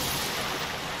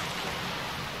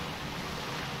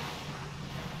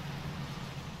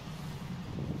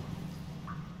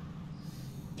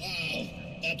 Wow,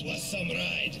 that was some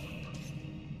ride.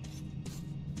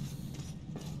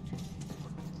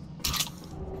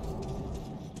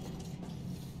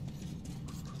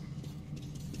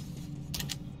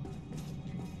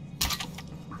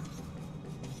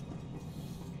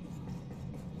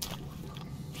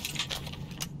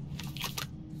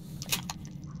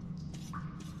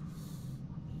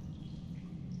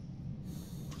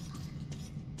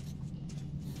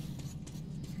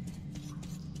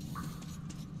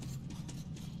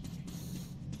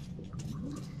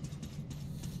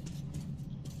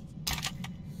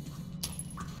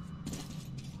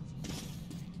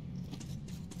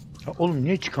 Ya oğlum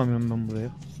niye çıkamıyorum ben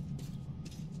buraya?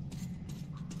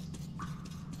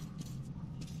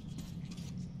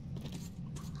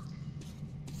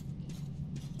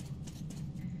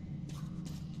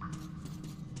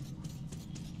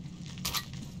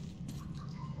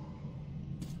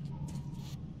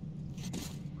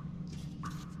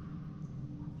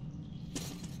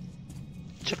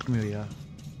 Çıkmıyor ya.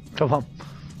 Tamam.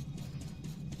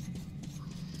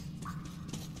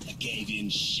 A cave in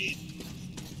shit.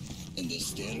 And the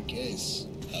staircase.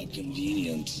 How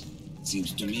convenient.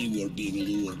 Seems to me we are being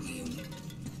lured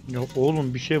in. Ya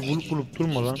oğlum bir şey bulup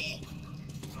durma lan.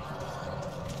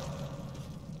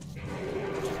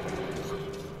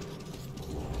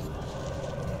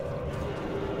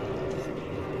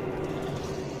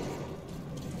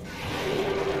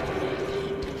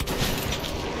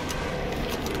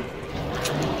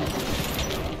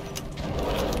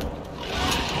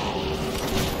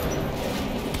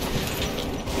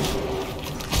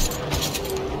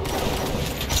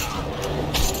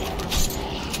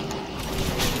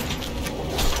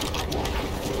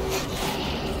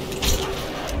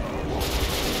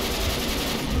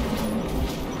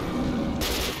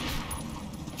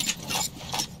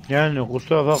 Yani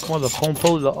kusura bakma da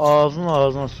pompalıyla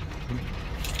ağzına sıktım.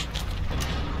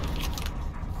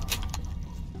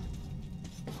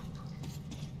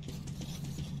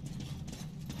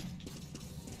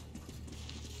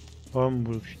 Var mı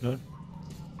burada bir şeyler?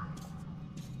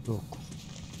 Yok.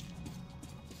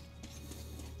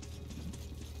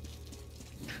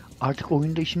 Artık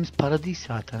oyunda işimiz para değil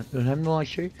zaten. Önemli olan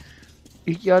şey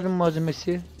ilk yardım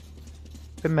malzemesi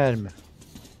ve mermi.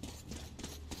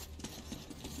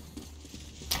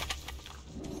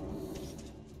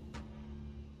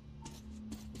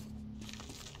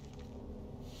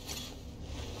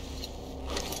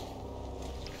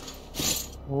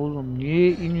 Oğlum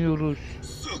niye iniyoruz?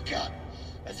 Suka!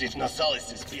 As if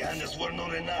Nasalis behind us were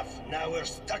not enough. Now we're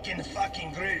stuck in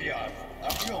fucking graveyard.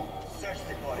 Artyom, search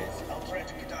the bodies. I'll try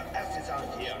to get our asses out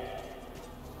of here.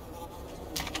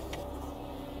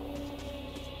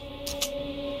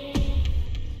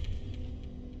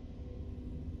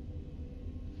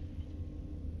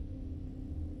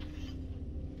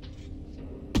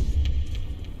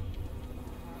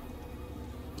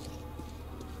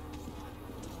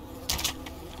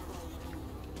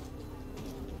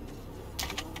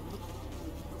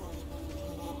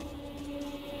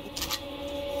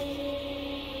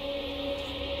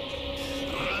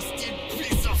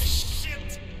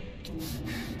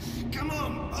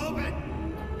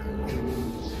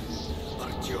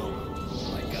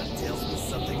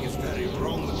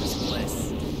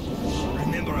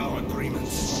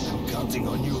 counting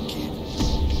on you, kid.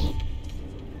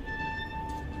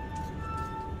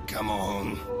 Come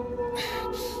on.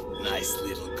 Nice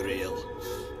little grill.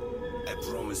 I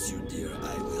promise you, dear,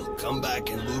 I will come back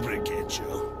and lubricate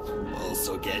you.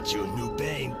 Also get you new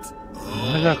paint.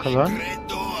 Ne alaka lan? Great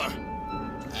door.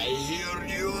 I hear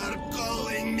you are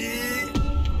calling me.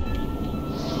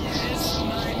 Yes,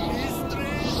 my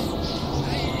mistress.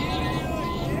 I hear you.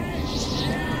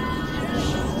 Yes.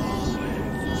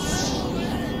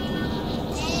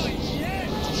 Oh,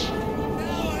 yes.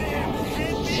 Now I am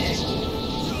happy.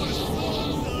 Your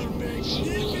songs are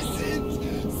magnificent.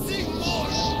 Sing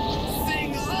more.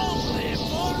 Sing only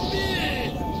for me.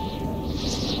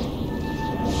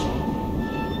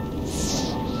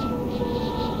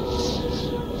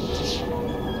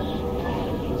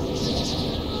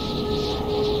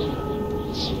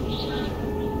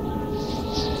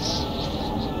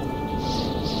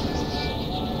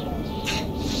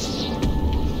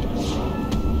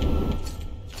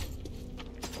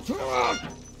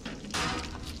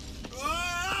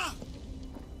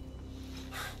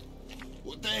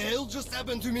 What the hell just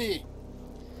happened to me?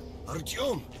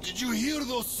 Artyom, did you hear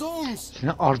those songs?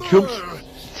 Seni Artyom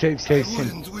I sevsin.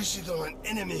 wouldn't wish it on an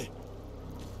enemy.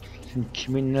 Şimdi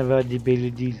kimin ne verdiği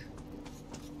belli değil.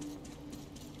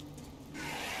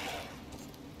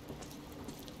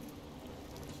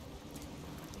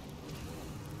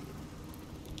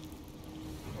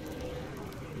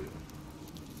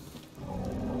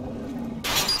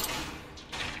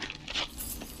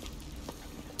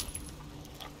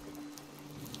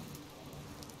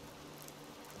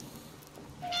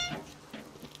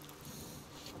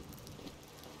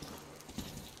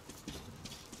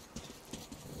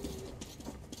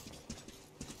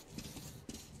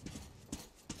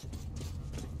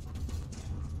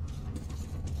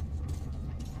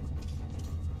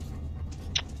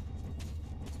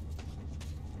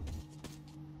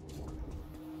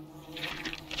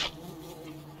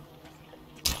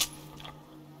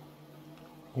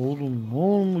 Oğlum ne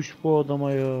olmuş bu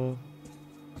adama ya?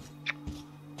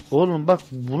 Oğlum bak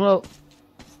buna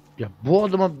ya bu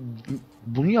adama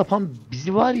bunu yapan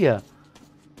bizi var ya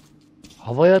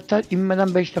havaya atar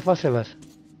inmeden 5 defa sever.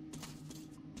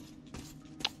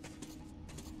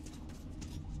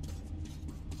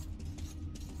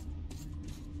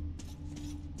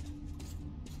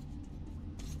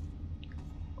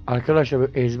 Arkadaşlar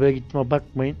böyle ezbere gittiğime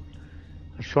bakmayın.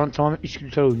 Şu an tamamen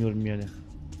içgüdüsel oynuyorum yani.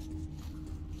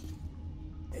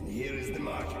 And here is the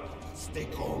market. Stay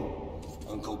calm.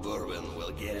 Uncle Bourbon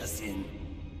will get us in.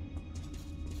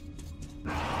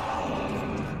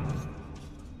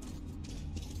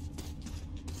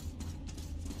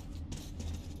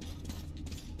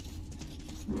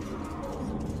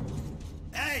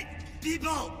 Hey,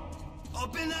 people!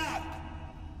 Open up!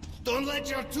 Don't let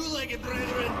your two-legged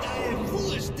brethren die a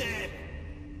foolish death!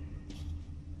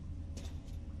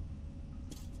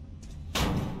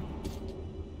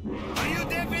 Are you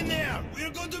deaf in there? We're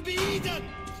going to be eaten!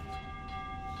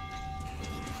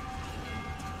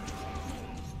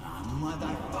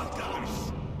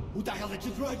 Motherfuckers! Who the hell did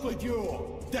you drag with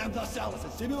you? Damn the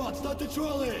Salazar! Simeon, start the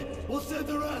trolley! We'll send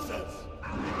the asses!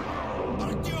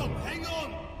 Artyom, hang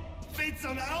on! Fate's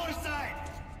on our side!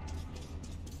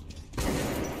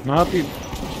 Ne yapayım?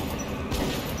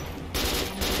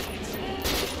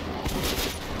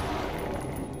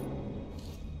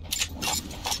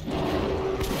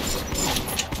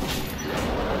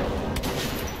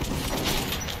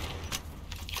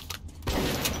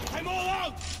 I'm all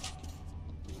out!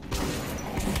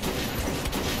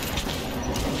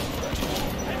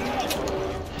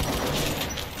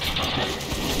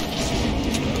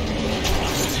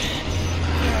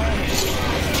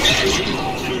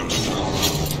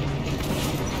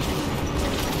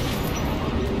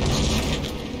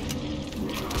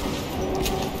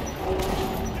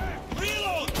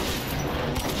 Reload!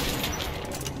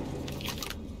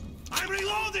 I'm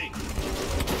reloading!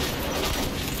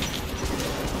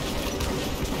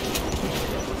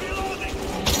 Reloading!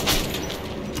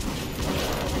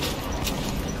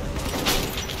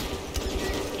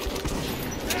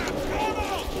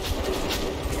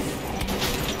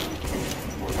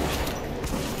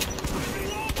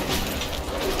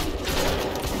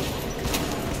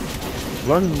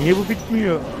 Lan niye bu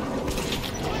bitmiyor?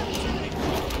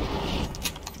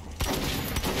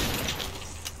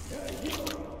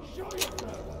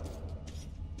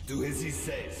 Do as he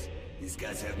says. These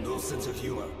guys have no sense of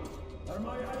humor. Are my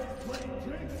eyes playing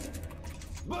tricks?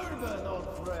 Bourbon, old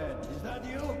friend, is that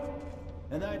you?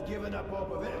 And I'd given up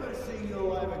hope of ever seeing you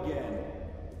alive again.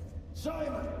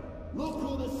 Simon, look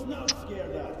who the snout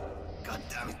scared up. God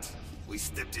damn it. We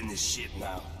stepped in this shit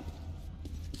now.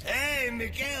 Hey,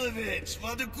 Mikhailovich,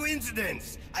 what a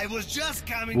coincidence. I was just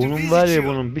coming to Bunun visit var ya you.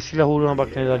 bunun bir silah uğruna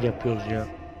bak neler yapıyoruz ya.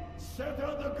 Set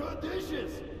out the good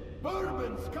dishes.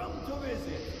 Bourbons come to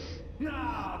visit.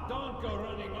 Now, don't go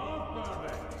running off,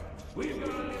 Bourbon. We've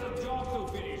got a little job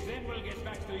to finish, then we'll get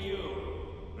back to you.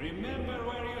 Remember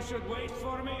where you should wait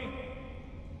for me?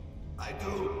 I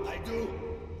do.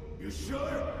 You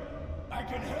sure? I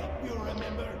can help you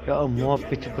remember. Ya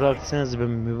muhabbeti bıraksanız be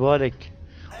mübarek.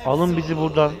 Alın bizi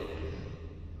buradan.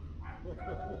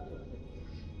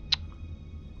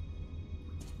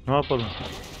 Ne yapalım?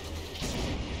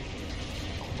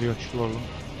 Bir açılı olalım.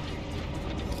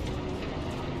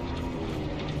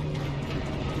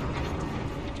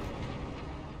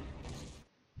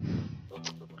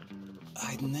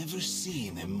 I'd never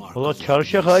seen a mark. Valla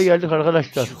çarşıya kadar geldik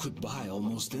arkadaşlar. You could buy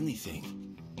almost anything.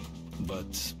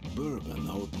 But Bourbon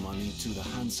owed money to the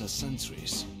Hansa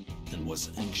sentries and was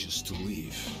anxious to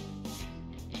leave.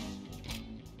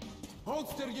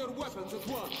 Holster your weapons at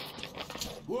once.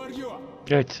 Who are you?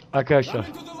 Evet arkadaşlar.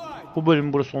 Bu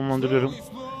bölümü burada sonlandırıyorum.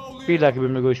 Bir dahaki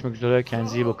bölümde görüşmek üzere.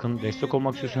 Kendinize iyi bakın. Destek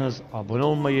olmak istiyorsanız abone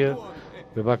olmayı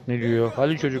ve bak ne diyor.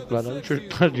 Hadi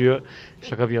çocuklar diyor.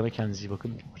 Şaka bir yana kendinize iyi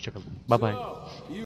bakın. Hoşçakalın. Bye bye.